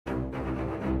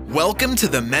Welcome to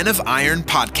the Men of Iron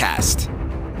podcast.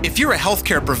 If you're a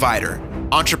healthcare provider,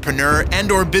 entrepreneur,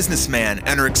 and/or businessman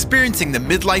and are experiencing the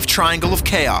midlife triangle of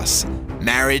chaos,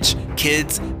 marriage,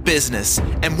 kids, business,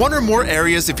 and one or more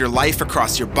areas of your life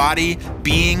across your body,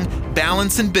 being,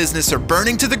 balance, and business are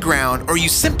burning to the ground, or you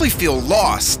simply feel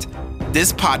lost,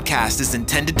 this podcast is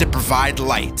intended to provide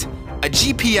light, a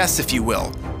GPS, if you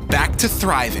will, back to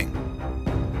thriving.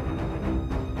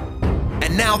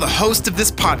 And now the host of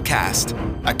this podcast,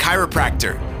 a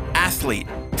chiropractor, athlete,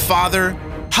 father,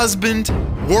 husband,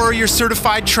 warrior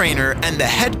certified trainer, and the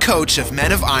head coach of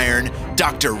Men of Iron,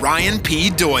 Dr. Ryan P.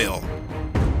 Doyle.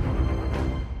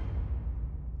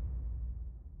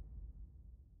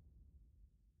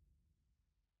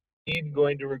 He's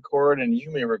going to record, and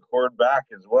you may record back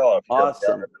as well if you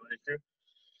awesome. have the ability to.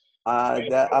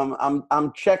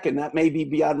 I'm checking. That may be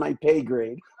beyond my pay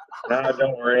grade. No,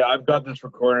 don't worry. I've got this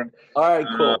recorded. All right,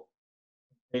 cool.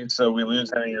 So we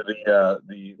lose any of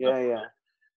Yeah.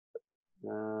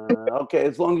 Okay,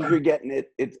 as long as you're getting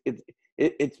it,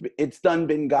 it's done,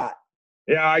 been got.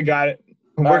 Yeah, I got it.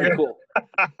 All right, cool.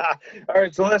 All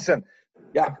right, so listen.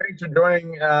 Yeah. Thanks for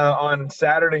joining on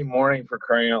Saturday morning, for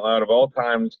crying out loud, of all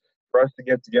times for us to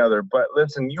get together. But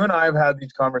listen, you and I have had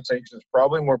these conversations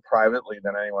probably more privately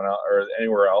than anyone else or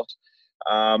anywhere else.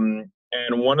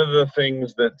 And one of the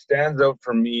things that stands out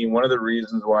for me, one of the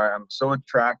reasons why I'm so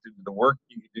attracted to the work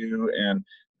you do and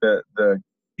the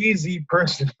easy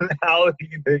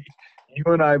personality that you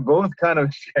and I both kind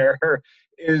of share,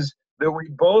 is that we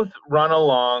both run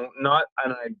along not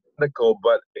an identical,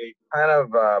 but a kind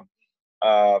of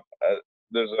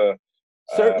there's a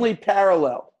certainly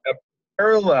parallel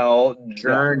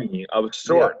journey of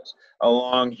sorts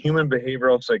along human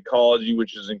behavioral psychology,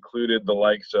 which has included the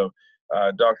likes of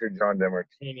Dr. John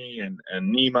Demartini and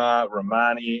Nima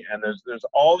Ramani, and there's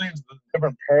all these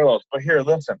different parallels. But here,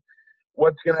 listen,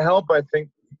 what's going to help, I think,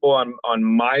 people on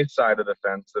my side of the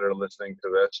fence that are listening to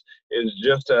this is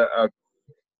just a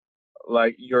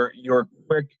like your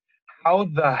quick, how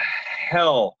the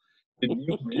hell did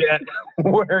you get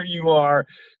where you are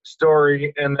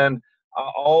story, and then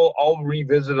I'll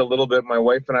revisit a little bit. My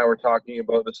wife and I were talking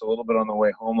about this a little bit on the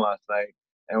way home last night,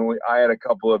 and I had a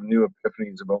couple of new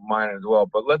epiphanies about mine as well.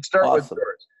 But let's start with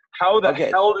yours. How the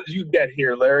hell did you get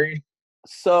here, Larry?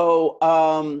 So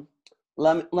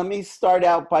let me start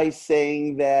out by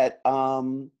saying that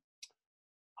I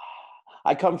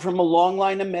come from a long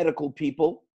line of medical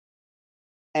people,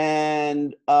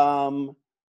 and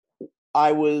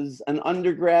I was an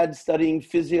undergrad studying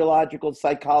physiological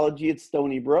psychology at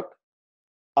Stony Brook.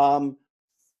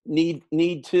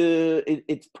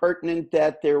 It's pertinent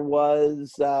that there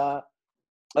was,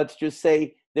 let's just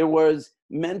say, there was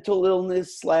mental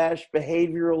illness /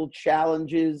 behavioral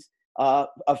challenges,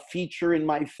 a feature in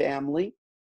my family,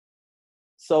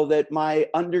 so that my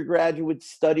undergraduate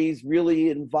studies really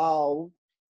involved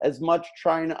as much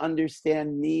trying to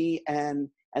understand me and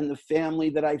the family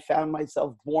that I found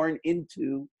myself born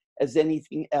into as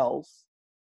anything else.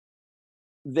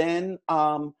 Then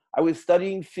I was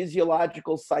studying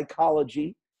physiological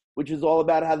psychology, which is all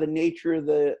about how the nature of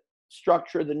the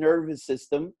structure of the nervous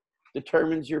system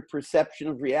determines your perception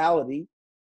of reality.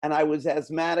 And I was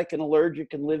asthmatic and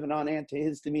allergic and living on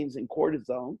antihistamines and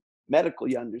cortisone, medical,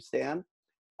 you understand.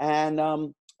 And I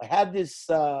had this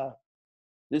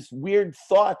weird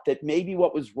thought that maybe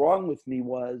what was wrong with me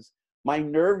was my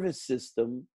nervous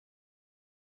system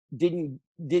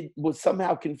was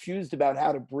somehow confused about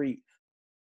how to breathe.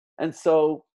 And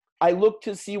so I looked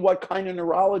to see what kind of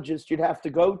neurologist you'd have to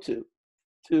go to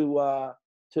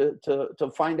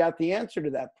find out the answer to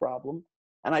that problem.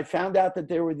 And I found out that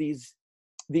there were these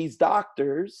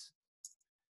doctors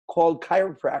called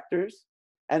chiropractors.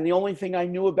 And the only thing I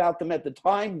knew about them at the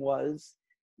time was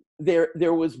there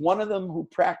was one of them who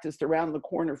practiced around the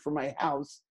corner from my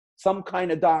house, some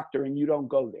kind of doctor, and you don't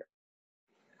go there.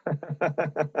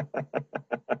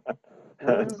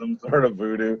 Some sort of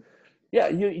voodoo. Yeah,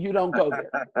 you don't go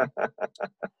there.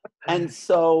 And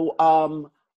so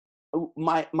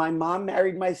my mom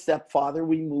married my stepfather.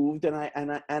 We moved, and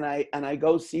I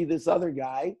go see this other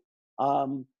guy, a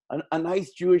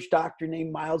nice Jewish doctor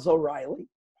named Miles O'Reilly.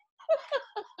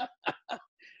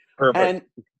 Perfect.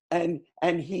 And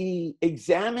he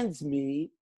examines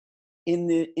me in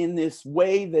this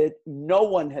way that no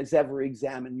one has ever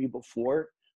examined me before,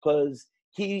 because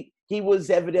he was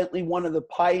evidently one of the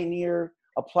pioneer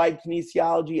applied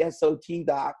kinesiology SOT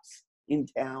docs in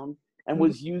town, and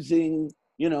was using,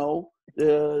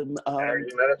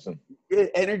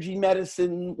 energy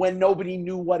medicine when nobody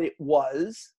knew what it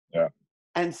was. Yeah.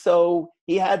 And so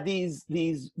he had these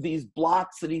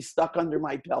blocks that he stuck under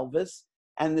my pelvis,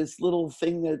 and this little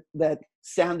thing that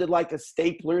sounded like a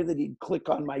stapler that he'd click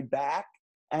on my back.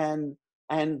 And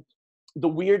the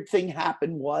weird thing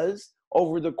happened was,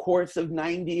 over the course of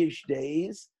 90-ish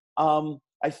days,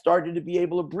 I started to be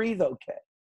able to breathe okay.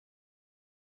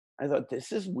 I thought,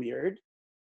 this is weird.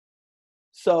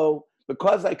 So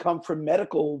because I come from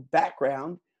medical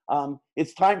background,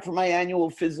 it's time for my annual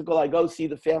physical. I go see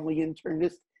the family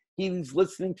internist. He's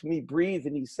listening to me breathe,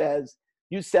 and he says,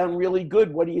 "You sound really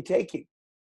good. What are you taking?"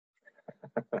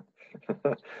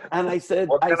 And I said,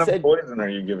 "What kind of poison are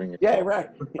you giving yourself?" Yeah, right.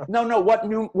 No.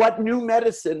 What new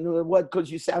medicine? What? Because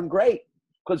you sound great.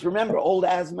 Because remember, old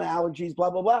asthma, allergies, blah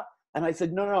blah blah. And I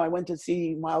said, no. I went to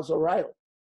see Miles O'Reilly.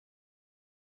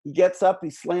 He gets up,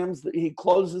 he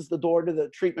closes the door to the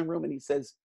treatment room, and he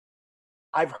says,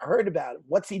 "I've heard about him.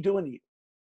 What's he doing to you?"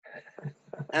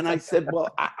 And I said, "Well,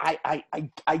 I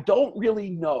don't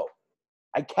really know.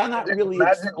 I cannot really."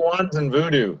 Magic wands and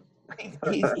voodoo.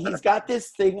 He's got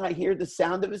this thing. I hear the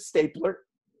sound of a stapler,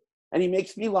 and he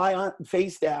makes me lie on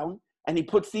face down, and he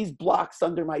puts these blocks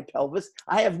under my pelvis.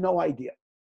 I have no idea.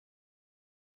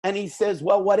 And he says,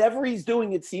 "Well, whatever he's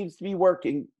doing, it seems to be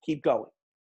working. Keep going."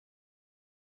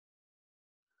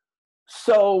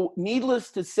 So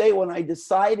needless to say, when I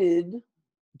decided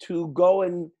to go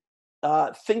and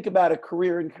think about a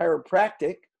career in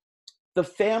chiropractic, the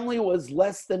family was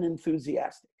less than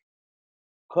enthusiastic.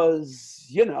 Because,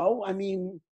 I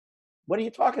mean, what are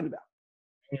you talking about?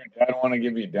 Your dad want to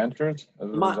give you dentures?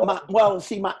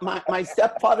 My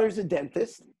stepfather's a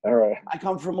dentist. All right. I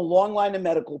come from a long line of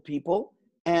medical people.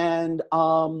 And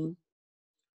my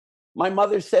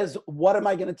mother says, "What am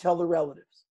I going to tell the relatives?"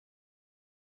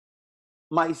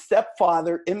 My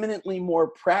stepfather, eminently more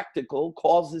practical,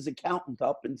 calls his accountant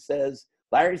up and says,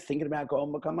 "Larry's thinking about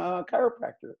going to become a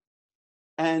chiropractor."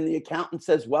 And the accountant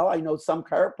says, "Well, I know some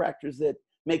chiropractors that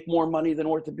make more money than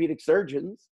orthopedic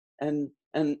surgeons, and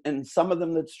some of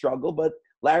them that struggle, but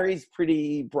Larry's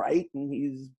pretty bright and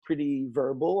he's pretty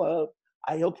verbal.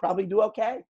 He'll probably do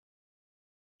okay."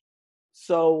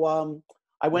 So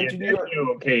I went to New York.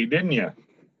 You okay, didn't you?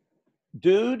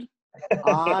 Dude,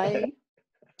 I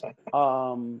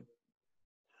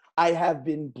have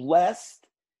been blessed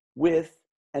with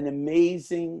an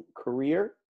amazing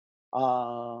career.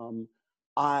 I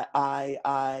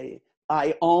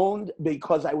owned,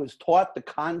 because I was taught the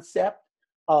concept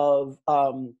of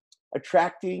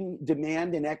attracting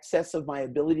demand in excess of my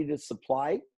ability to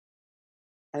supply.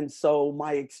 And so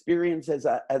my experience as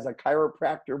a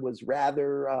chiropractor was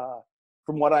rather,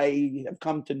 from what I have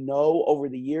come to know over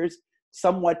the years,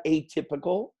 somewhat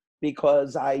atypical,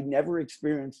 because I never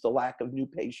experienced a lack of new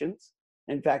patients.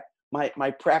 In fact,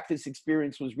 my practice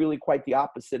experience was really quite the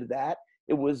opposite of that.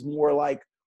 It was more like,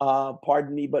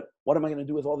 pardon me, but what am I going to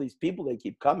do with all these people? They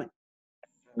keep coming.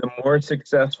 The more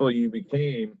successful you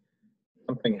became,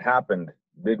 something happened,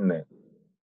 didn't it?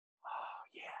 Oh,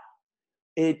 yeah.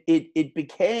 It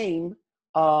became,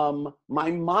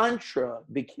 my mantra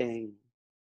became,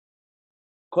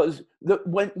 because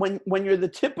when you're the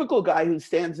typical guy who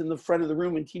stands in the front of the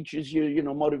room and teaches you,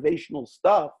 motivational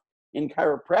stuff in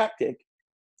chiropractic,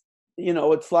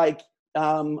 it's like,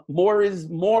 more is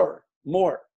more.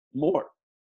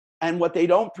 And what they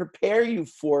don't prepare you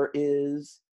for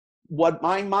is, what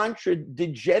my mantra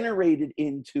degenerated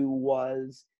into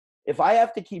was, if I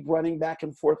have to keep running back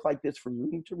and forth like this from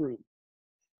room to room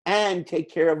and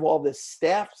take care of all this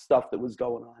staff stuff that was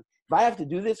going on, if I have to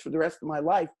do this for the rest of my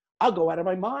life, I'll go out of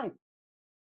my mind.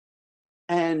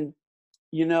 And,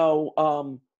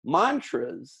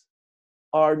 mantras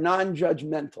are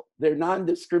non-judgmental. They're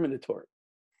non-discriminatory.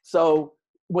 So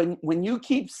when you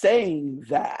keep saying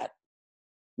that,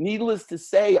 needless to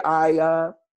say,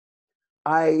 I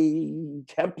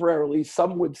temporarily,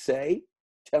 some would say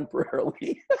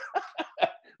temporarily,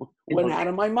 went out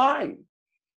of my mind.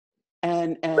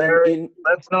 And Larry,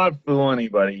 let's not fool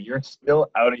anybody. You're still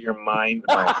out of your mind.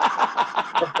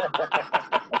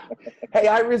 Hey,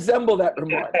 I resemble that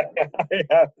remark.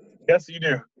 Yeah. Yes, you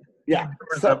do. Yeah. You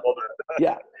resemble that.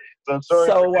 Yeah. So I'm sorry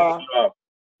for getting you up.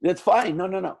 It's fine.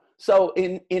 No. So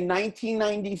in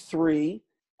 1993,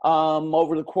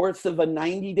 over the course of a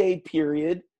 90-day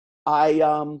period, I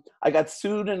got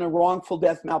sued in a wrongful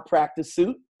death malpractice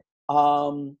suit.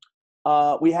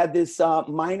 We had this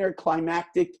minor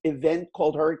climactic event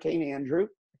called Hurricane Andrew,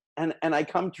 and I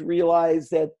come to realize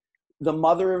that the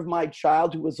mother of my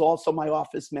child, who was also my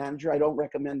office manager — I don't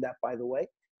recommend that, by the way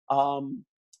 —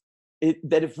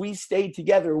 that if we stayed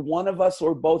together, one of us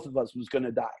or both of us was going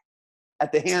to die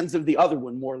at the hands of the other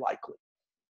one, more likely.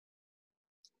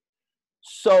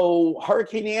 So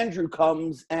Hurricane Andrew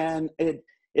comes, and it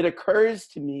occurs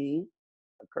to me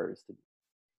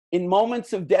in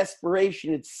moments of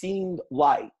desperation, it seemed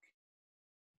like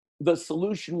the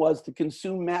solution was to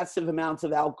consume massive amounts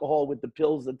of alcohol with the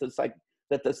pills that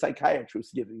the psychiatrist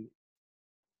was giving me.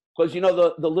 Because you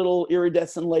know the little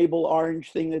iridescent label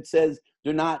orange thing that says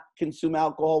do not consume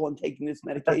alcohol when taking this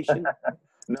medication?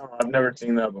 No, I've never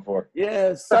seen that before.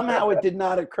 Yeah, somehow it did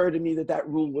not occur to me that that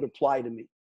rule would apply to me.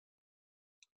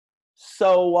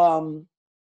 So,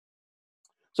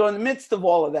 so in the midst of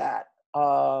all of that,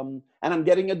 and I'm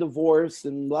getting a divorce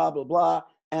and blah, blah, blah,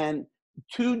 and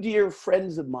two dear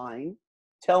friends of mine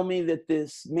tell me that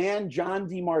this man, John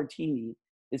DeMartini,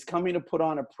 is coming to put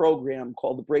on a program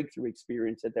called the Breakthrough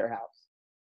Experience at their house.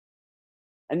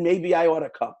 And maybe I ought to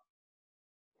come.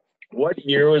 What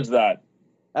year was that?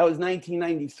 That was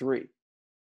 1993.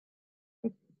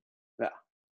 Yeah.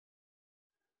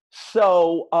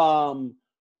 So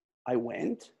I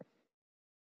went,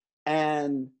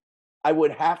 and I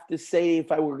would have to say,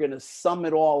 if I were going to sum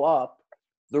it all up,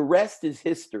 the rest is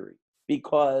history,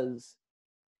 because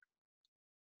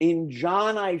in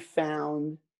John I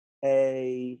found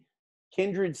a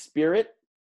kindred spirit.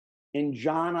 In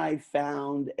John I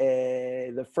found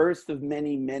the first of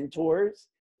many mentors.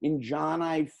 In John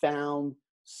I found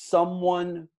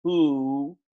someone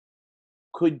who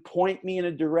could point me in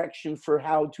a direction for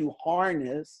how to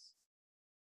harness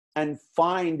and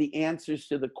find the answers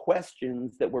to the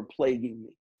questions that were plaguing me.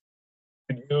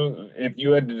 Could you, if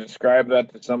you had to describe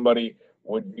that to somebody,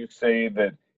 would you say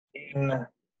that in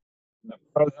the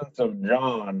presence of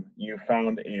John, you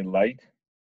found a light?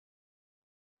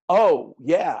 Oh,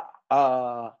 yeah.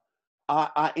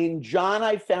 In John,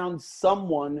 I found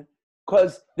someone,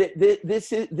 because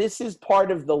this is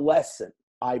part of the lesson,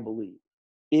 I believe,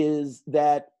 is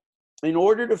that in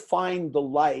order to find the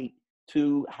light,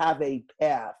 to have a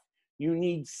path, you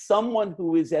need someone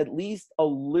who is at least a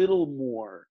little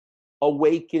more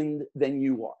awakened than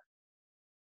you are.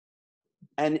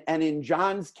 And in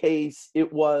John's case,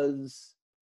 it was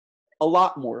a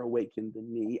lot more awakened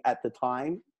than me at the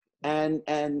time. And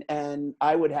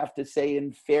I would have to say,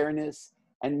 in fairness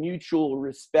and mutual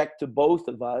respect to both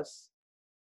of us,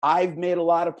 I've made a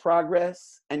lot of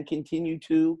progress and continue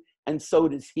to, and so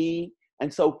does he.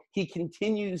 And so he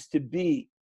continues to be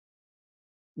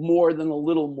more than a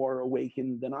little more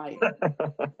awakened than I am.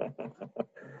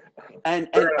 and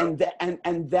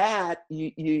that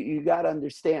you got to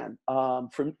understand.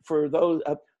 For those,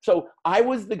 so I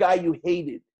was the guy you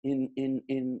hated in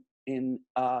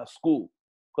school,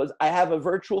 because I have a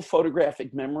virtual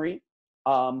photographic memory.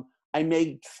 I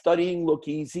make studying look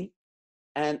easy,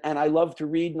 and I love to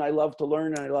read, and I love to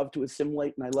learn, and I love to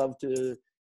assimilate, and I love to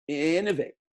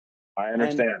innovate. I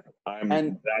understand. I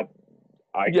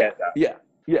yeah, get that. Yeah.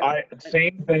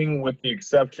 Same thing, with the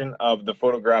exception of the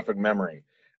photographic memory.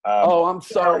 Oh, I'm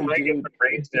sorry, I get dude.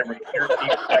 erased every 13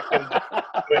 seconds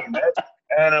doing this,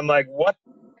 and I'm like, what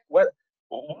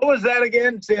was that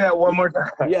again? Say that one more time.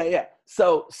 Yeah.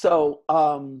 So,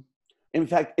 in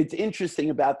fact, it's interesting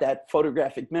about that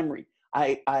photographic memory.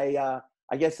 I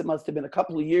guess it must have been a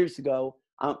couple of years ago.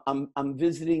 I'm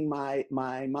visiting my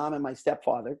mom and my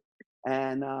stepfather,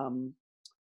 and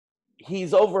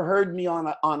he's overheard me on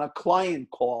a client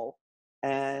call,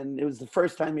 and it was the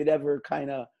first time he'd ever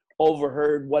kind of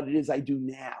overheard what it is I do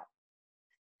now.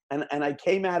 And I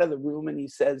came out of the room, and he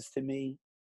says to me,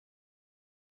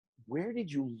 "Where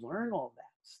did you learn all that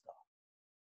stuff?"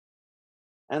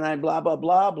 And I blah, blah,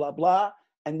 blah, blah, blah.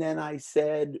 And then I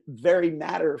said, very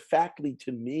matter-of-factly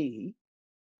to me,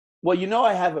 "Well, you know,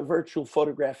 I have a virtual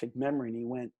photographic memory." And he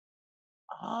went,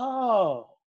 "Oh,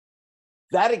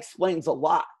 that explains a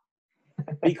lot."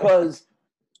 Because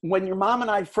when your mom and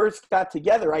I first got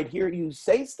together, I'd hear you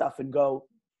say stuff and go,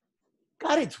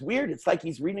 "God, it's weird. It's like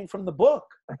he's reading from the book."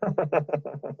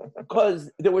 Because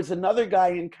there was another guy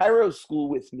in Cairo school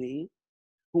with me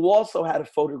who also had a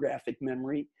photographic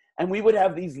memory, and we would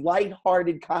have these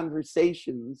lighthearted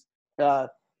conversations,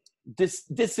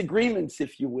 disagreements,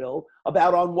 if you will,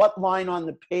 about on what line on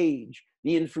the page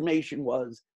the information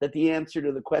was that the answer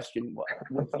to the question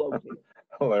was located.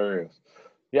 Hilarious.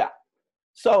 Yeah.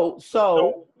 So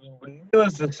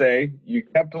needless to say, you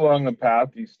kept along the path.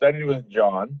 You studied with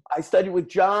John. I studied with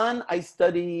John. I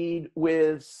studied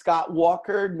with Scott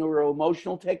Walker,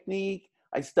 neuroemotional technique.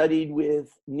 I studied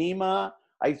with Nima.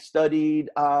 I studied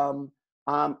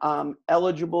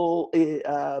eligible,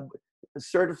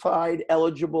 certified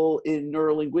eligible in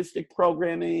neurolinguistic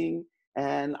programming.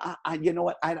 And I you know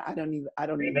what? I don't even.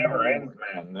 It never ends,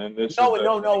 man.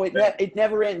 No. It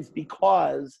never ends,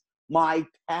 because my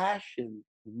passion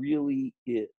really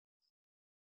is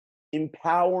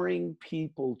empowering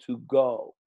people to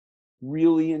go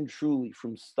really and truly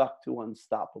from stuck to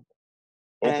unstoppable.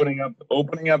 Opening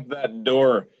up that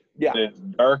door Yeah. that is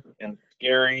dark and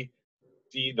scary.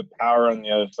 See the power on the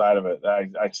other side of it.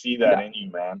 I see that in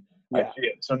you, man. I see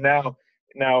it. So now,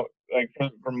 like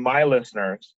for my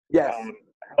listeners, yes,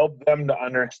 help them to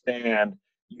understand.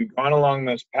 You've gone along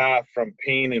this path from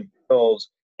pain and pills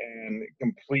and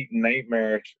complete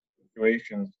nightmarish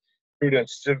situations through to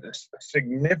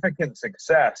significant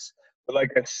success. But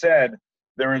like I said,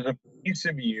 there is a piece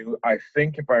of you, I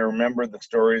think, if I remember the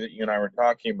story that you and I were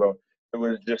talking about, that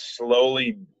was just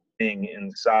slowly being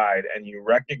inside, and you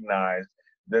recognized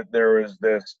that there was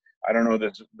this, I don't know,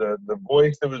 the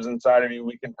voice that was inside of you.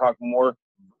 We can talk more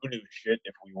voodoo shit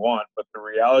if we want, but the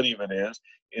reality of it is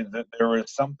that there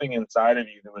was something inside of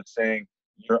you that was saying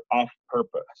you're off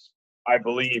purpose, I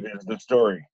believe, is the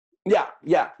story. Yeah.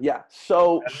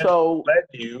 So led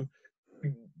you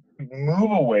to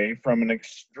move away from an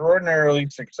extraordinarily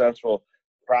successful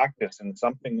practice and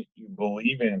something that you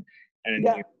believe in, and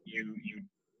you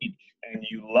teach and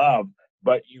you love,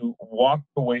 but you walked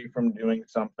away from doing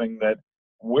something that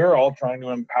we're all trying to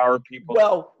empower people.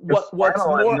 Well, what's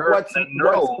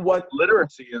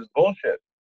literacy is bullshit.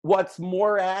 What's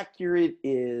more accurate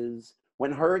is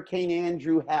when Hurricane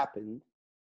Andrew happened,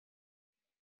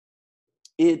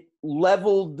 it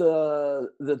leveled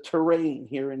the terrain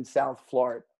here in South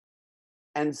Florida.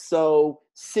 And so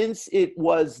since it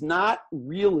was not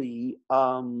really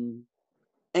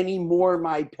anymore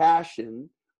my passion,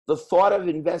 the thought of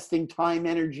investing time,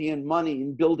 energy, and money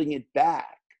in building it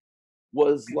back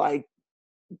was like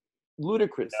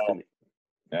ludicrous to me.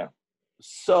 Yeah.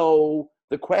 So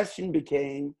the question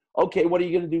became, okay, what are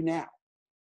you going to do now?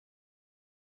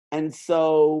 And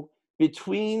so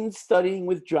between studying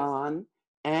with John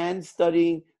and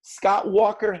studying, Scott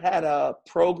Walker had a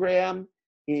program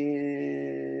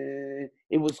it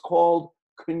was called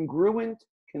Congruent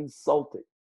Consulting.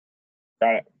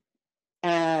 Got it.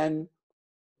 And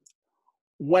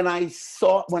when I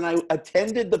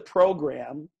attended the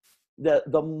program,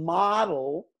 the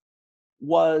model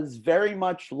was very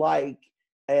much like,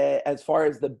 as far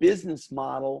as the business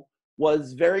model,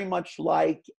 was very much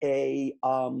like a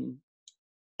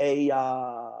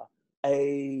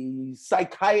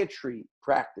psychiatry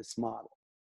practice model.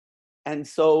 And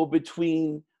so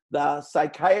between the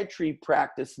psychiatry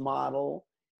practice model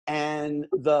and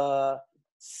the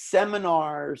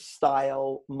seminar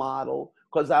style model,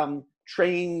 because I'm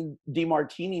trained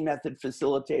DeMartini method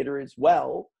facilitator as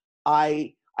well,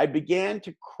 I began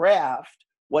to craft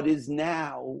what is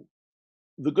now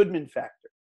the Goodman Factor,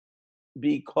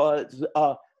 because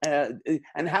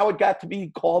and how it got to be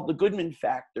called the Goodman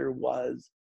Factor was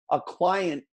a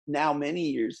client now many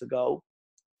years ago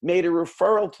made a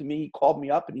referral to me, called me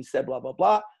up, and he said, blah, blah,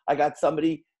 blah. I got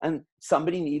somebody, and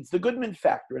somebody needs the Goodman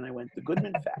Factor. And I went, the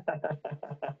Goodman Factor?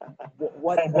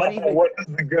 What is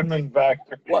the Goodman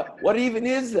Factor? What even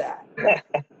is that?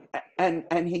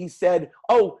 And he said,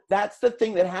 oh, that's the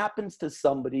thing that happens to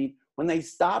somebody when they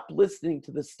stop listening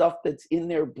to the stuff that's in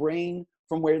their brain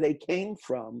from where they came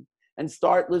from and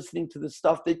start listening to the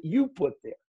stuff that you put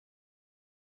there.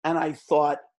 And I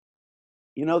thought,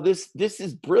 this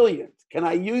is brilliant. Can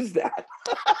I use that?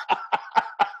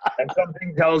 And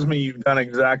something tells me you've done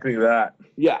exactly that.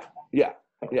 Yeah.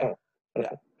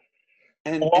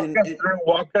 And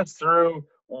walk us through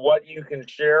what you can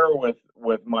share with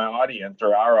my audience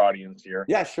or our audience here.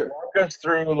 Yeah, sure. Walk us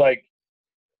through like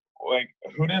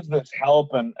who does this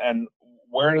help, and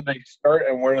where do they start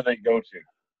and where do they go to?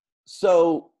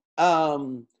 So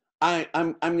I'm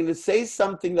going to say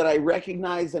something that I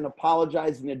recognize and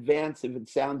apologize in advance if it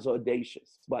sounds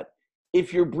audacious, but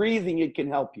if you're breathing, it can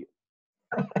help you.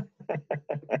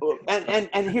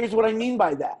 and here's what I mean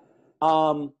by that.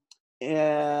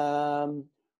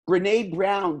 Brené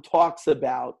Brown talks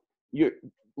about your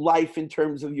life in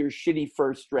terms of your shitty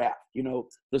first draft.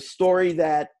 The story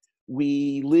that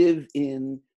we live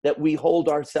in, that we hold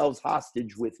ourselves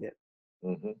hostage within.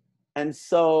 Mm-hmm. And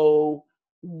so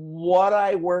what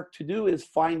I work to do is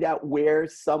find out where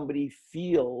somebody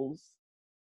feels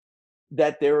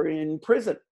that they're in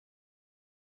prison.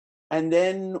 And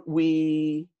then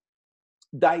we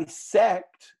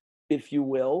dissect, if you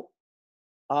will,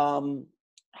 how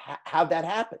that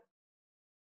happened.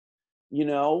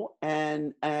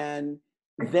 And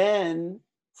then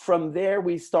from there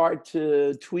we start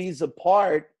to tweeze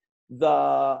apart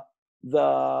the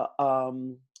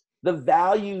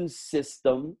values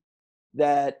system,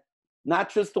 that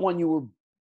not just the one you were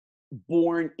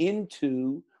born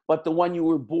into, but the one you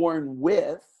were born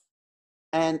with,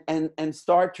 and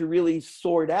start to really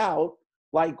sort out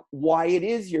like why it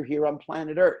is you're here on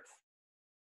planet Earth.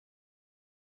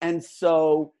 And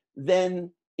so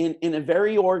then in a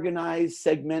very organized,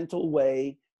 segmental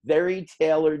way, very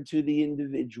tailored to the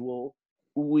individual,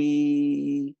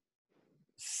 we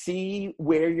see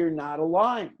where you're not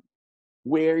aligned,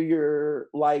 where you're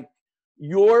like,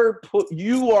 you are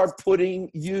putting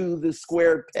the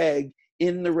square peg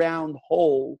in the round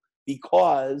hole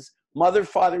because mother,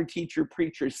 father, teacher,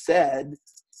 preacher said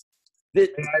that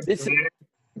this.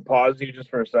 Pause you just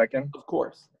for a second? Of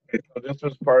course. Okay, so this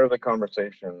was part of the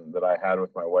conversation that I had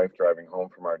with my wife driving home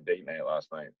from our date night last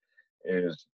night,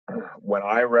 is when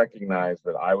I recognized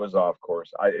that I was off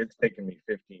course. It's taken me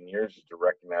 15 years to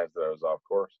recognize that I was off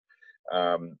course.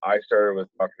 I started with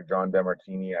Dr. John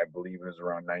Demartini, I believe it was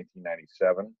around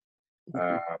 1997.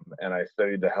 And I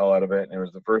studied the hell out of it. And it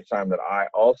was the first time that I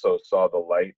also saw the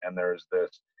light. And there's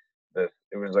this,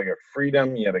 it was like a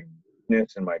freedom, yet a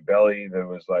goodness in my belly that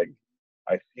was like,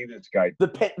 I see this guy. The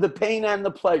pain and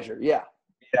the pleasure, yeah.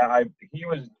 Yeah, he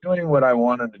was doing what I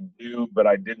wanted to do, but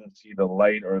I didn't see the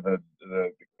light or the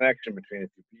connection between the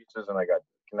two pieces, and I got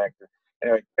connected.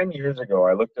 Anyway, 10 years ago,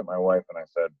 I looked at my wife and I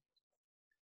said,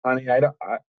 honey,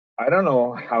 I don't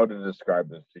know how to describe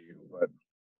this to you, but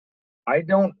I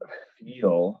don't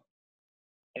feel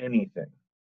anything.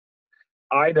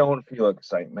 I don't feel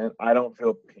excitement. I don't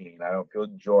feel pain. I don't feel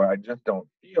joy. I just don't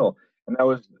feel. And that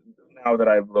was, now that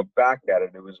I look back at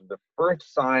it, it was the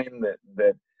first sign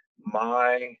that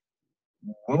my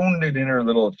wounded inner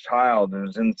little child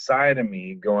was inside of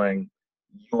me going,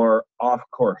 you're off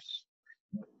course.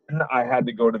 Then I had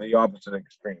to go to the opposite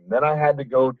extreme. Then I had to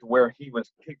go to where he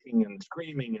was kicking and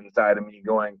screaming inside of me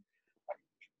going,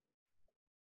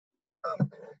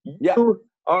 you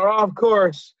are off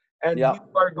course and you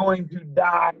are going to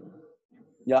die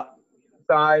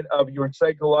inside of your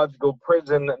psychological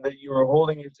prison that you are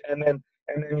holding it, and then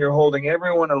you're holding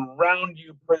everyone around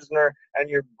you prisoner, and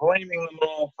you're blaming them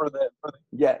all for the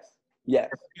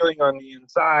feeling on the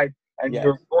inside, and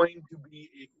you're going to be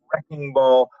a wrecking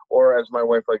ball, or as my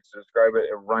wife likes to describe it,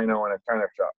 a rhino in a china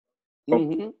shop.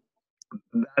 So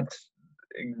that's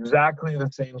exactly the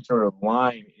same sort of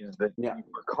line, is that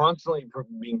we're constantly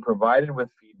being provided with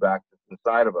feedback that's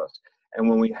inside of us. And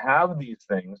when we have these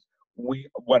things,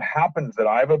 what happens that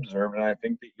I've observed, and I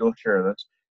think that you'll share this,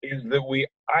 is that we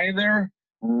either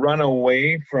run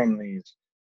away from these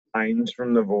signs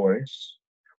from the voice,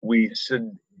 we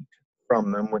sedate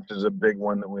from them, which is a big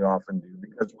one that we often do,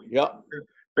 because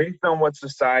based on what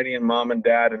society and mom and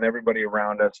dad and everybody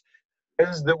around us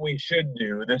is that we should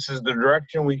do, this is the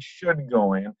direction we should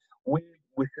go in, we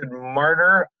should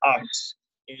martyr us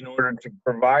in order to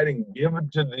provide and give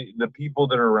to the people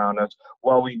that are around us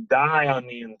while we die on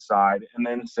the inside, and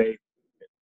then say,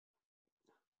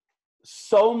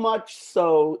 so much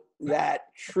so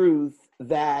that truth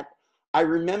that I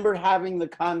remember having the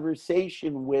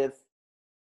conversation with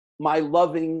my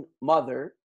loving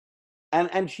mother,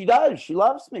 and she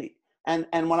loves me. And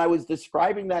when I was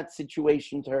describing that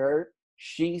situation to her,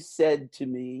 she said to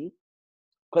me,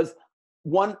 because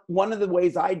one of the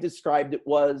ways I described it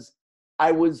was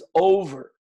I was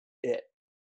over it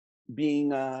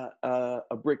being a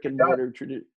brick and mortar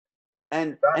tradition.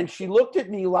 And she looked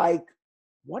at me like,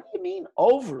 what do you mean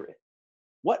over it?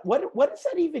 What does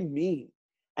that even mean?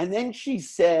 And then she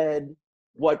said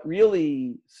what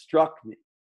really struck me.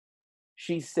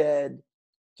 She said,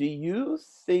 do you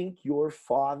think your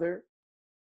father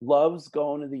loves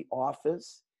going to the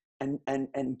office and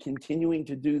continuing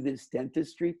to do this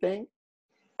dentistry thing?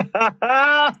 And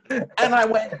I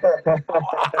went,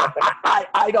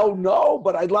 I don't know,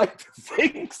 but I'd like to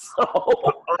think so.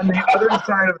 On the other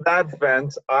side of that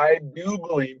fence, I do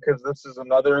believe, because this is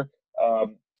another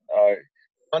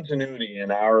continuity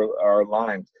in our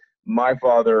lines. My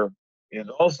father is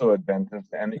also a dentist,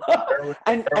 and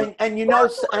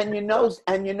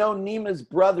Nima's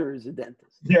brother is a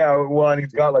dentist. Yeah, well, and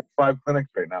he's got like 5 clinics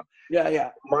right now.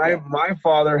 My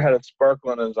father had a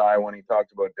sparkle in his eye when he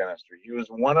talked about dentistry. He was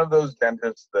one of those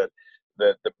dentists that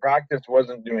the practice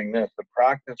wasn't doing this. The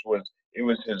practice was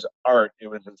his art, it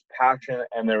was his passion,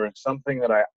 and there was something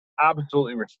that I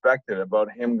absolutely respected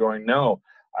about him going, no,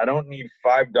 I don't need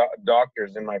 5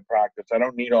 doctors in my practice. I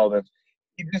don't need all this.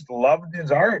 He just loved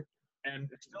his art. And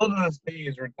still to this day,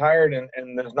 he's retired, and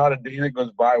there's not a day that goes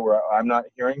by where I'm not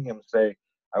hearing him say,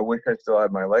 I wish I still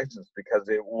had my license, because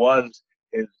it was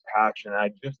his passion. I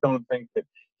just don't think that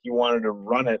he wanted to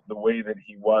run it the way that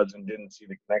he was and didn't see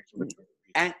the connection between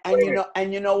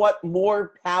and you know what?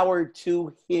 More power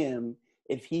to him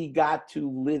if he got to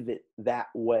live it that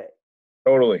way.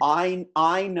 Totally.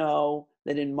 I know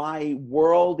that in my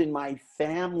world, in my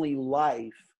family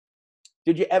life,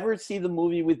 did you ever see the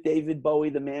movie with David Bowie,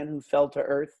 The Man Who Fell to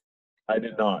Earth? I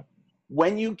did not.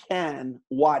 When you can,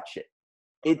 watch it.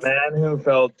 It's Man who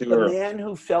fell to the earth. man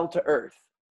who fell to earth.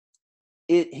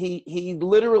 He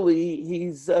literally,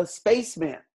 he's a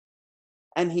spaceman,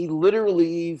 and he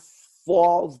literally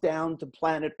falls down to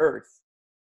planet Earth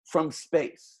from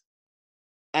space,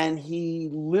 and he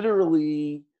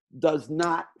literally does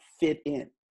not fit in.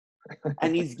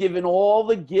 And he's given all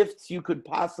the gifts you could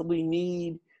possibly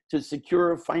need to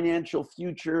secure a financial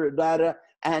future,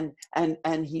 and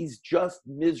he's just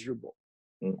miserable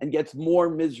and gets more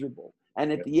miserable.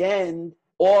 And at the end,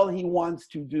 all he wants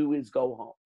to do is go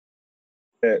home.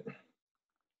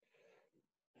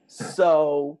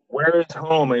 So where is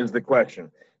home is the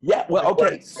question. Yeah, well,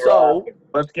 okay, so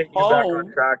let's get you back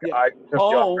on track. Yeah, I took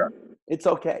home, you off track. It's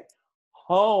okay.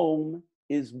 Home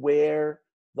is where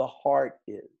the heart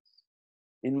is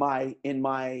in my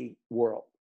world,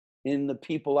 in the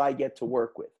people I get to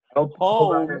work with. Help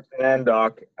people understand,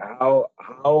 Doc,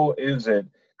 how is it?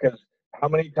 Because how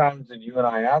many times did you and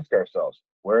I ask ourselves,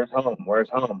 where's home? Where's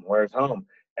home? Where's home?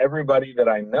 Everybody that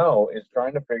I know is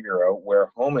trying to figure out where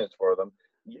home is for them.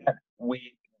 Yet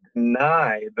we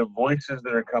deny the voices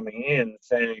that are coming in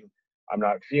saying, I'm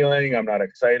not feeling, I'm not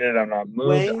excited, I'm not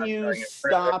moved. When you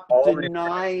stop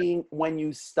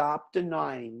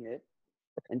denying it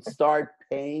and start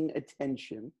paying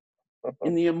attention,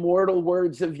 in the immortal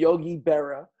words of Yogi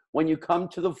Berra, when you come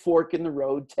to the fork in the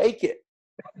road, take it.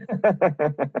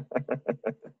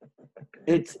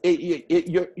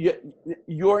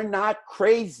 You're not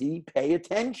crazy. Pay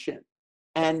attention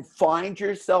and find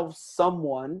yourself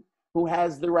someone who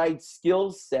has the right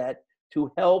skill set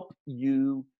to help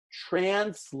you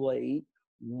translate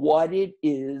what it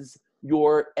is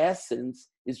your essence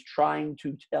is trying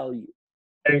to tell you.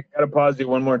 Hey, gotta pause you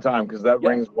one more time because that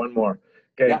brings one more.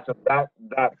 Okay, so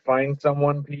that find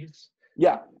someone piece.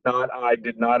 I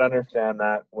did not understand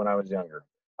that when I was younger.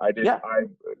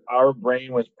 Our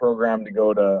brain was programmed to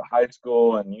go to high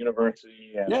school and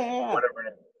university and whatever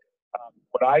it is.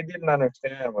 What I didn't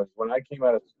understand was when I came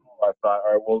out of school, I thought,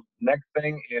 all right, well, next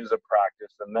thing is a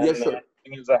practice, and then the next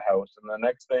thing is a house, and the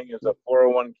next thing is a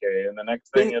 401k, and the next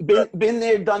thing is been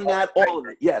there, done that, all of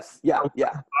it.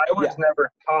 I was never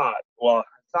taught. Well,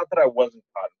 it's not that I wasn't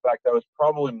taught. In fact, I was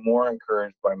probably more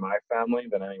encouraged by my family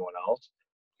than anyone else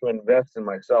to invest in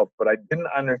myself. But I didn't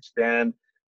understand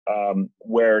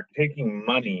where taking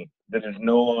money that is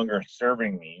no longer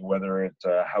serving me, whether it's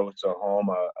a house, a home,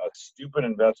 a stupid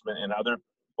investment in other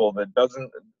people that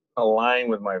doesn't align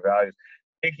with my values,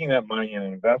 taking that money and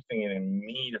investing it in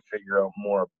me to figure out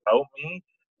more about me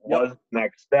was the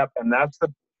next step. And that's the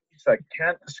piece I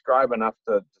can't describe enough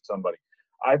to somebody.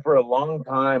 For a long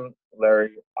time,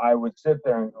 Larry, I would sit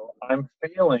there and go, I'm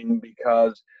failing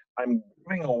because I'm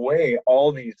giving away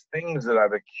all these things that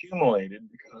I've accumulated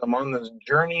because I'm on this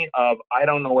journey of I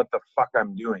don't know what the fuck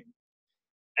I'm doing.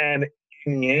 And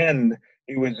in the end,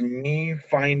 it was me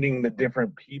finding the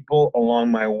different people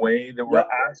along my way that were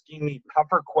asking me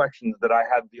tougher questions that I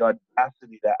had the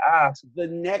audacity to ask. The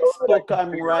next book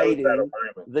I'm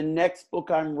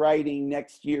writing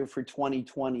next year for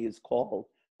 2020 is called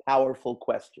Powerful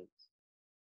Questions.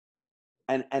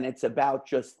 And it's about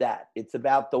just that. It's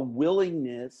about the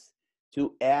willingness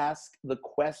to ask the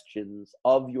questions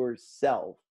of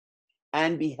yourself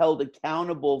and be held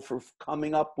accountable for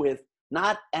coming up with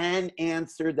not an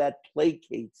answer that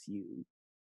placates you,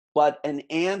 but an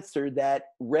answer that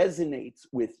resonates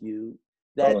with you,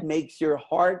 that makes your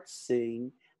heart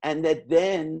sing, and that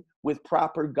then with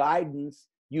proper guidance,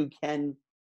 you can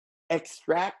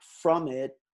extract from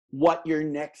it what your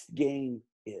next game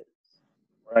is.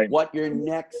 Right. What your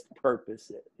next purpose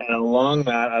is. And along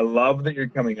that, I love that you're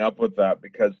coming up with that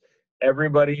because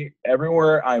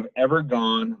everywhere I've ever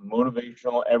gone,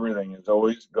 motivational, everything has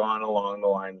always gone along the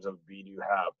lines of be, do,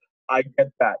 have. I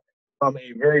get that from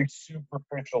a very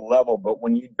superficial level, but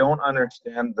when you don't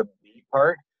understand the be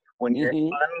part, when you're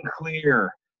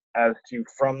unclear as to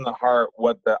from the heart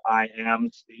what the I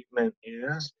am statement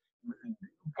is, the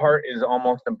part is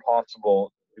almost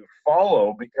impossible to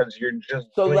follow because you're just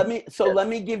let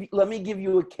me give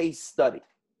you a case study.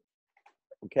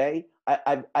 Okay,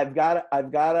 I've got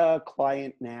a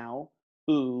client now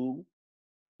who,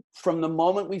 from the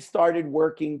moment we started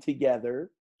working together,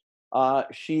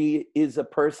 she is a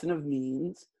person of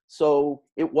means. So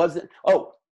it wasn't.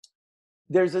 Oh,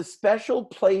 there's a special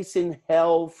place in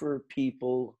hell for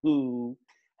people who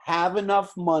have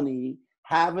enough money,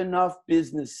 have enough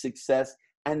business success,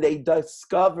 and they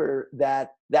discover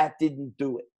that didn't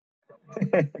do it.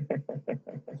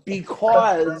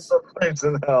 Because place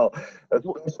in hell. It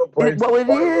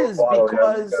is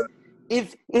because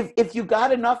if you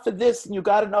got enough of this and you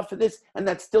got enough of this and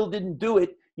that still didn't do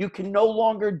it, you can no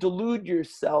longer delude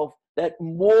yourself that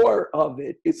more of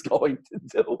it is going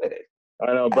to do it.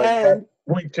 I know, but And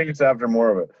we chase after more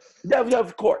of it. yeah,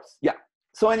 of course, yeah.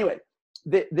 So anyway,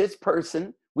 this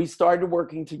person, we started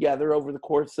working together over the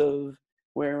course of,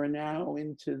 we're now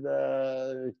into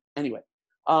the, anyway.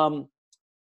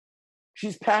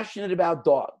 She's passionate about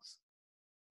dogs.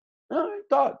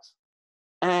 Dogs.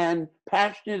 And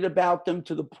passionate about them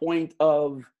to the point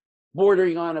of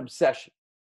bordering on obsession.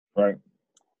 Right.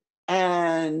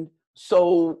 And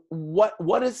so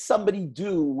what does somebody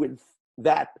do with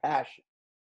that passion?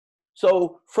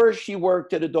 So first she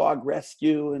worked at a dog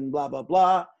rescue and blah, blah,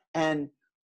 blah. And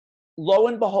lo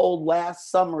and behold,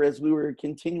 last summer, as we were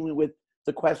continuing with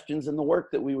the questions and the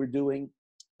work that we were doing,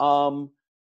 my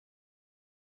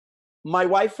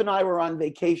wife and I were on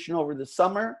vacation over the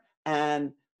summer,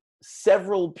 and a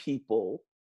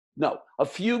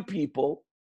few people,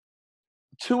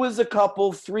 2 is a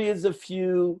couple, 3 is a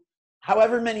few,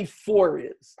 however many 4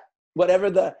 is, whatever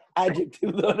the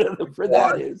adjective for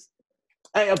that is.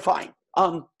 Fine.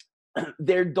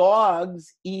 Their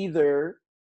dogs either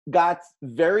got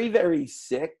very, very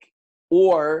sick,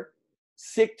 or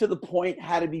sick to the point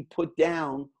had to be put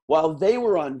down while they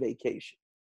were on vacation.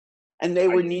 And they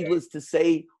were, needless to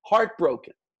say,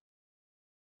 heartbroken.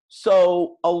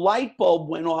 So a light bulb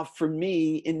went off for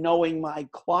me in knowing my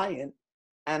client,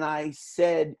 and I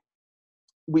said,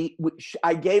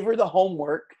 I gave her the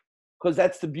homework, because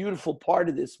that's the beautiful part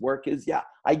of this work is,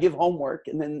 I give homework,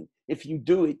 and then if you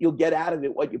do it, you'll get out of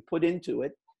it what you put into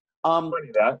it.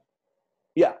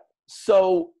 Yeah.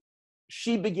 So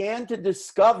she began to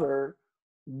discover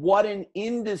what an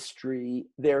industry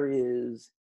there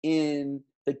is in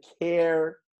the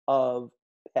care of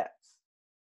pets.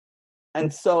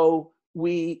 And so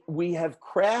we have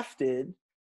crafted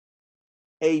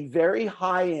a very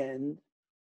high-end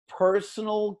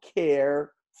personal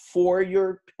care for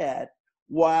your pet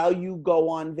while you go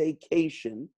on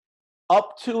vacation,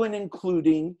 up to and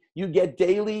including you get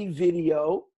daily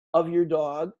video of your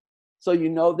dog, so you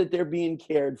know that they're being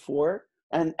cared for,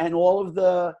 and all of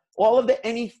the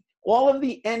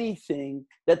anything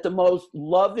that the most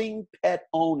loving pet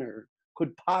owner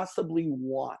could possibly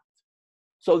want,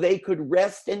 so they could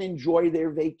rest and enjoy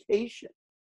their vacation.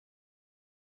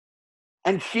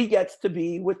 And she gets to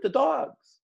be with the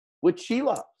dogs, which she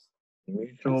loves.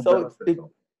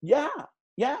 Yeah.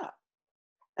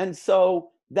 And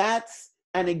so that's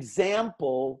an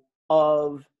example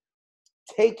of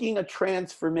taking a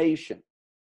transformation,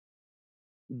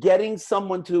 getting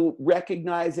someone to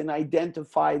recognize and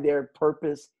identify their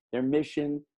purpose, their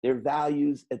mission, their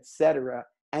values, etc.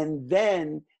 And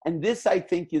this I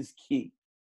think is key.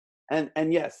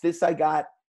 And yes, this I got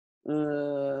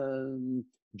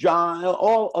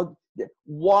John.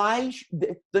 Why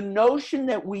the notion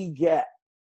that we get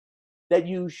that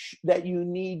you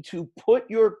need to put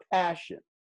your passion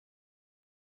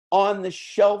on the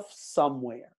shelf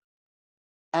somewhere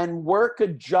and work a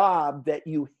job that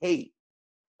you hate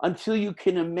until you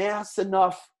can amass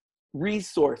enough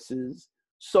resources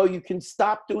so you can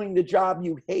stop doing the job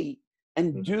you hate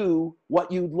and do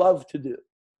what you'd love to do.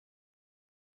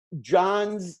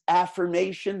 John's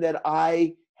affirmation that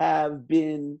I have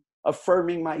been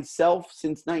affirming myself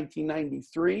since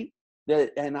 1993,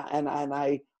 and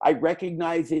I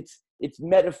recognize its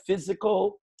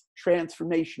metaphysical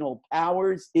transformational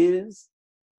powers, is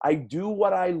I do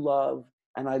what I love,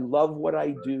 and I love what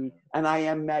I do, and I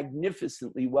am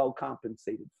magnificently well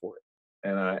compensated for it.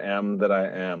 And I am that I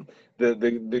am.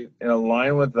 In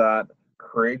line with that,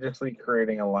 courageously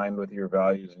creating aligned with your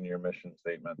values and your mission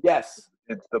statement. Yes.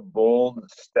 It's the bold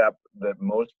step that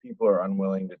most people are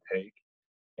unwilling to take.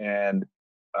 And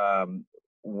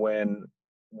when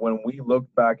we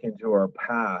look back into our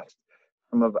past,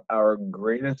 some of our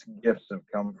greatest gifts have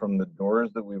come from the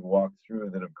doors that we've walked through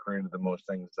that have created the most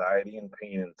anxiety and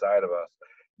pain inside of us.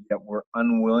 Yet we're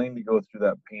unwilling to go through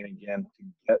that pain again to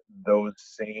get those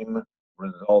same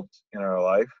results in our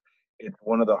life. It's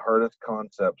one of the hardest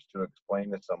concepts to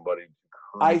explain to somebody.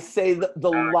 I say that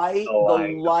the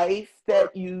life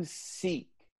that you seek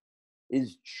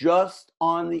is just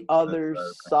on the other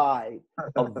side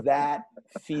of that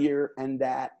fear and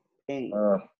that pain.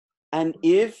 And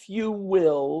if you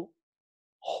will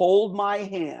hold my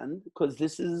hand, because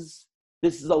this is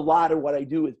a lot of what I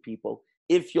do with people,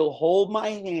 if you'll hold my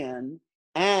hand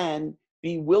and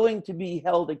be willing to be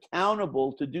held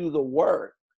accountable to do the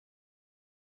work,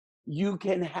 you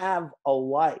can have a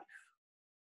life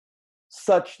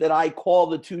such that I call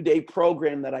the 2-day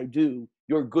program that I do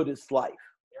your goodest life.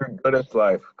 Your goodest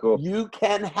life. Cool. You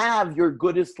can have your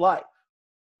goodest life.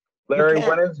 Larry,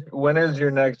 can't. when is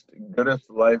your next Goodest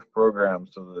Life program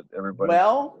so that everybody?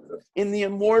 Well, in the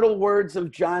immortal words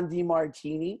of John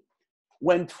DeMartini,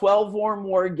 when 12 or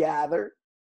more gather,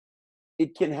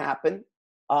 it can happen.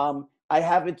 I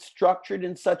have it structured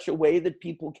in such a way that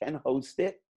people can host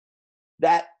it.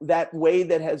 That way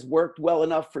that has worked well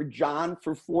enough for John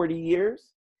for 40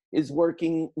 years is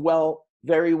working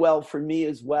very well for me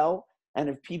as well. And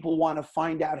if people want to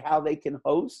find out how they can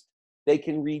host, they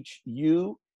can reach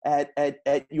you at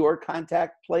your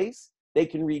contact place. They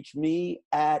can reach me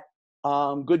at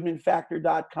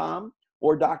goodmanfactor.com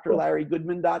or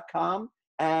drlarrygoodman.com.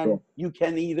 And you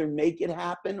can either make it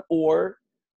happen, or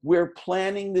we're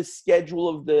planning the schedule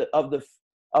of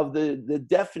the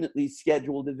definitely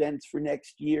scheduled events for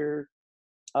next year.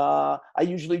 I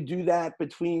usually do that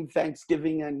between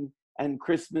Thanksgiving and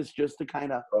Christmas, just to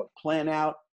kind of plan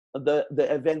out the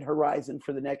event horizon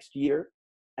for the next year.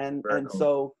 And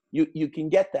so you can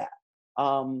get that.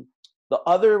 The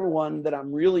other one that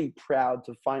I'm really proud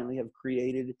to finally have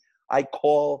created, I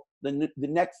call the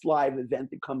next live event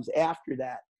that comes after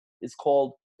that, is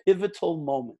called Pivotal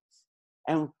Moments.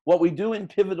 And what we do in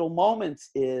Pivotal Moments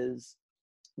is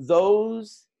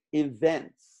those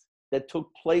events that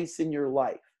took place in your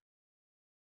life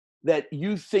that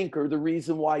you think are the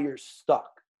reason why you're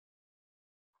stuck.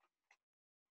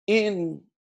 In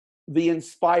the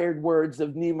inspired words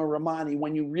of Nima Rahmani,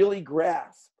 when you really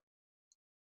grasp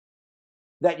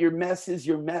that your mess is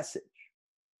your message,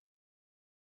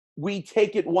 we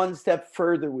take it one step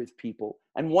further with people.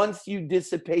 And once you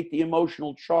dissipate the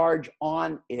emotional charge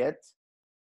on it,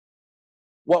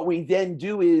 what we then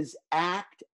do is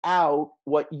act out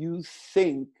what you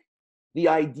think the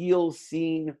ideal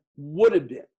scene would have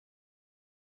been.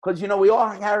 Because, we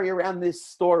all carry around this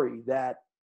story that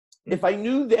if I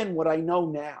knew then what I know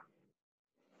now,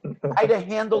 I'd have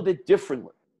handled it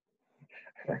differently.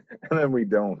 And then we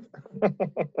don't.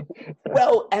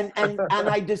 Well, and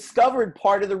I discovered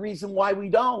part of the reason why we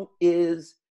don't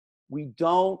is we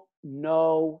don't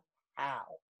know how.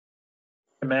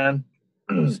 Man.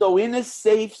 So in a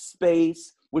safe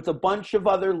space with a bunch of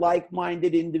other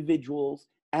like-minded individuals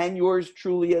and yours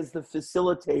truly as the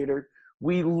facilitator,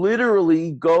 we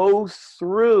literally go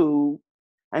through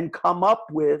and come up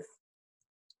with,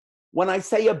 when I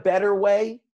say a better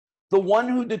way, the one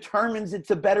who determines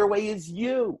it's a better way is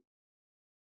you.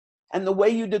 And the way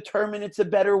you determine it's a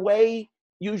better way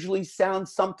usually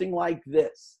sounds something like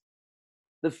this.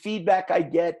 The feedback I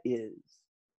get is,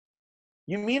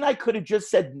 you mean I could have just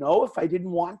said no if I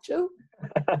didn't want to?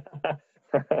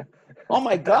 Oh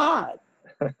my God.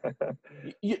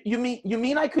 You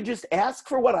mean I could just ask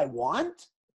for what I want?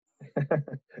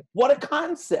 What a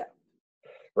concept.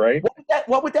 Right?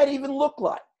 What would that even look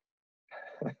like?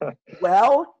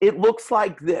 Well, it looks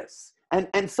like this.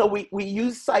 And so we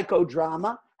use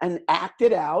psychodrama and act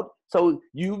it out. So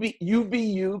you be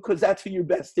you, because that's who you're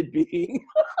best at being.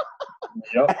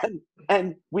 Yep.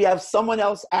 And we have someone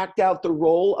else act out the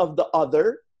role of the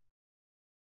other.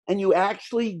 And you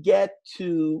actually get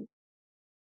to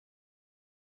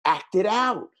act it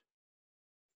out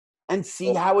and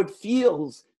see how it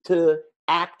feels to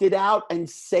act it out and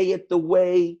say it the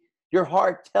way your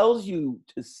heart tells you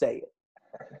to say it.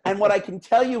 And what I can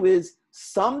tell you is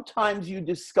sometimes you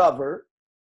discover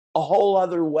a whole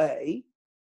other way.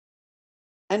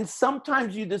 And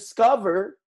sometimes you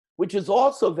discover, which is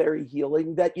also very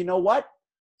healing, that you know what?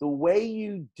 The way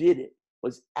you did it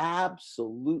was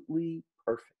absolutely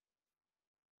perfect.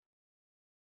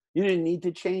 You didn't need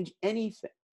to change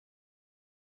anything.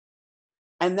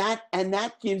 And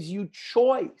that gives you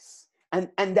choice. And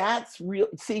that's real.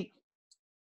 See,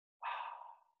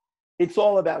 it's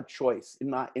all about choice in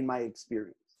my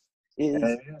experience.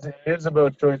 It is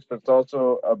about choice, but it's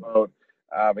also about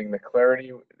having the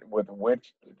clarity with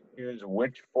which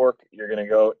fork you're going to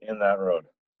go in that road.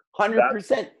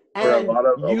 100%. And a lot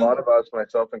of us,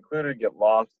 myself included, get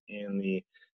lost in the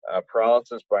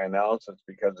paralysis by analysis,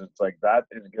 because it's like that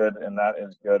is good and that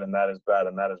is good and that is bad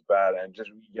and that is bad, and just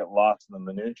we get lost in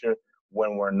the minutia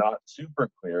when we're not super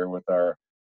clear with our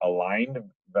aligned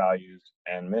values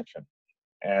and mission.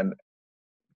 And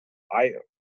I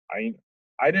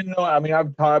didn't know. I mean,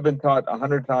 I've been taught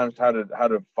 100 times how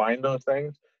to find those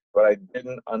things, but I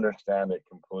didn't understand it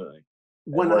completely.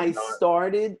 When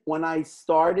I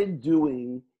started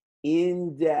doing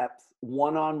in-depth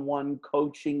one-on-one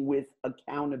coaching with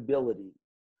accountability,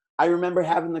 I remember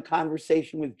having the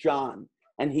conversation with John,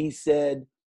 and he said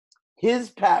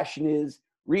his passion is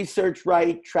research,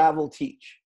 write, travel,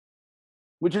 teach,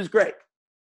 which is great.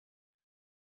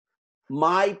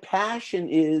 My passion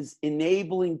is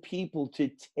enabling people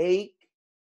to take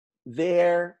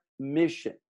their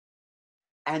mission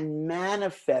and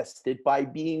manifest it by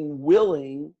being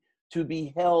willing to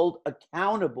be held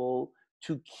accountable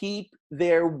to keep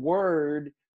their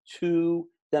word to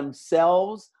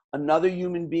themselves, another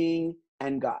human being,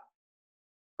 and God.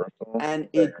 And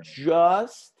it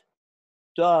just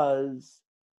does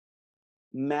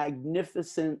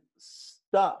magnificent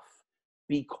stuff,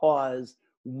 because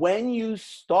when you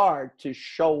start to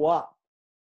show up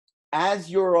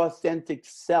as your authentic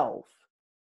self,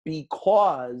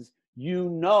 because you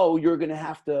know you're going to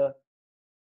have to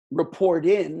report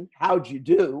in, how'd you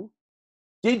do?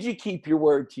 Did you keep your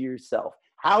word to yourself?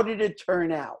 How did it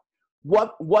turn out?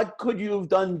 What could you have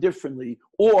done differently?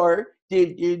 Or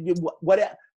did you,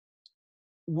 what?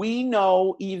 We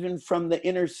know, even from the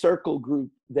inner circle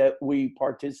group that we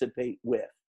participate with,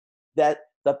 that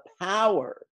the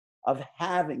power of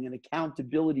having an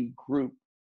accountability group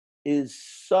is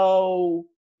so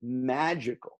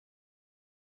magical.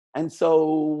 And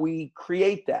so we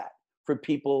create that for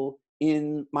people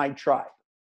in my tribe.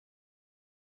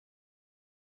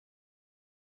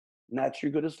 And that's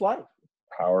your goodest life.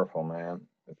 Powerful, man.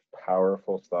 It's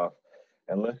powerful stuff.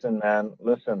 And listen, man,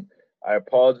 I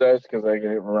apologize because I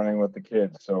get running with the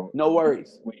kids. So no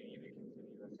worries. We need to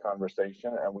continue this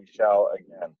conversation, and we shall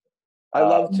again. I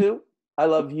love to. I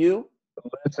love you.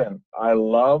 Listen, I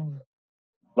love,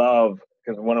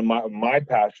 because one of my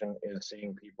passion is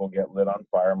seeing people get lit on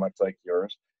fire, much like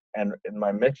yours. And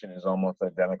my mission is almost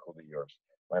identical to yours.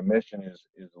 My mission is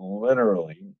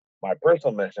literally, my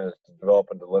personal mission is to develop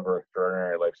and deliver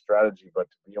extraordinary life strategy, but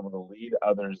to be able to lead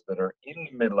others that are in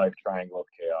the midlife triangle of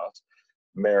chaos,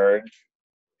 marriage,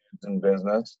 kids, and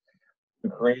business, to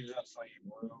courageously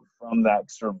move from that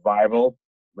survival,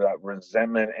 that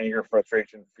resentment, anger,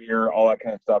 frustration, fear, all that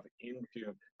kind of stuff,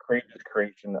 into courageous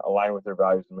creation aligned with their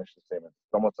values and mission statements.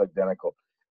 It's almost identical.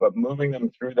 But moving them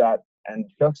through that, and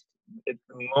just it's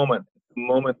the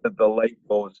moment that the light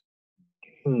goes,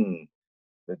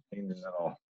 that changes it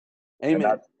all. Amen. And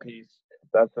that's the piece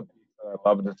that I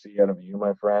love to see out of you,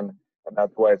 my friend. And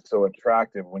that's why it's so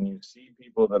attractive. When you see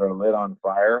people that are lit on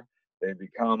fire, they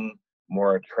become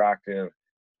more attractive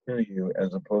to you,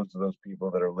 as opposed to those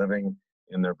people that are living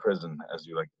in their prison, as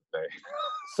you like to say.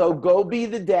 So go be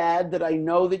the dad that I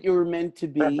know that you were meant to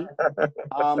be.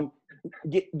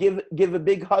 Give a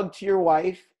big hug to your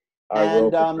wife.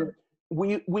 And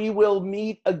we will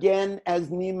meet again, as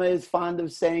Nima is fond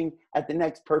of saying, at the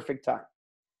next perfect time.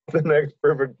 The next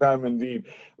perfect time indeed.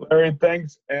 Larry,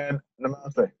 thanks, and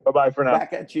namaste. Bye-bye for now.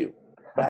 Back at you.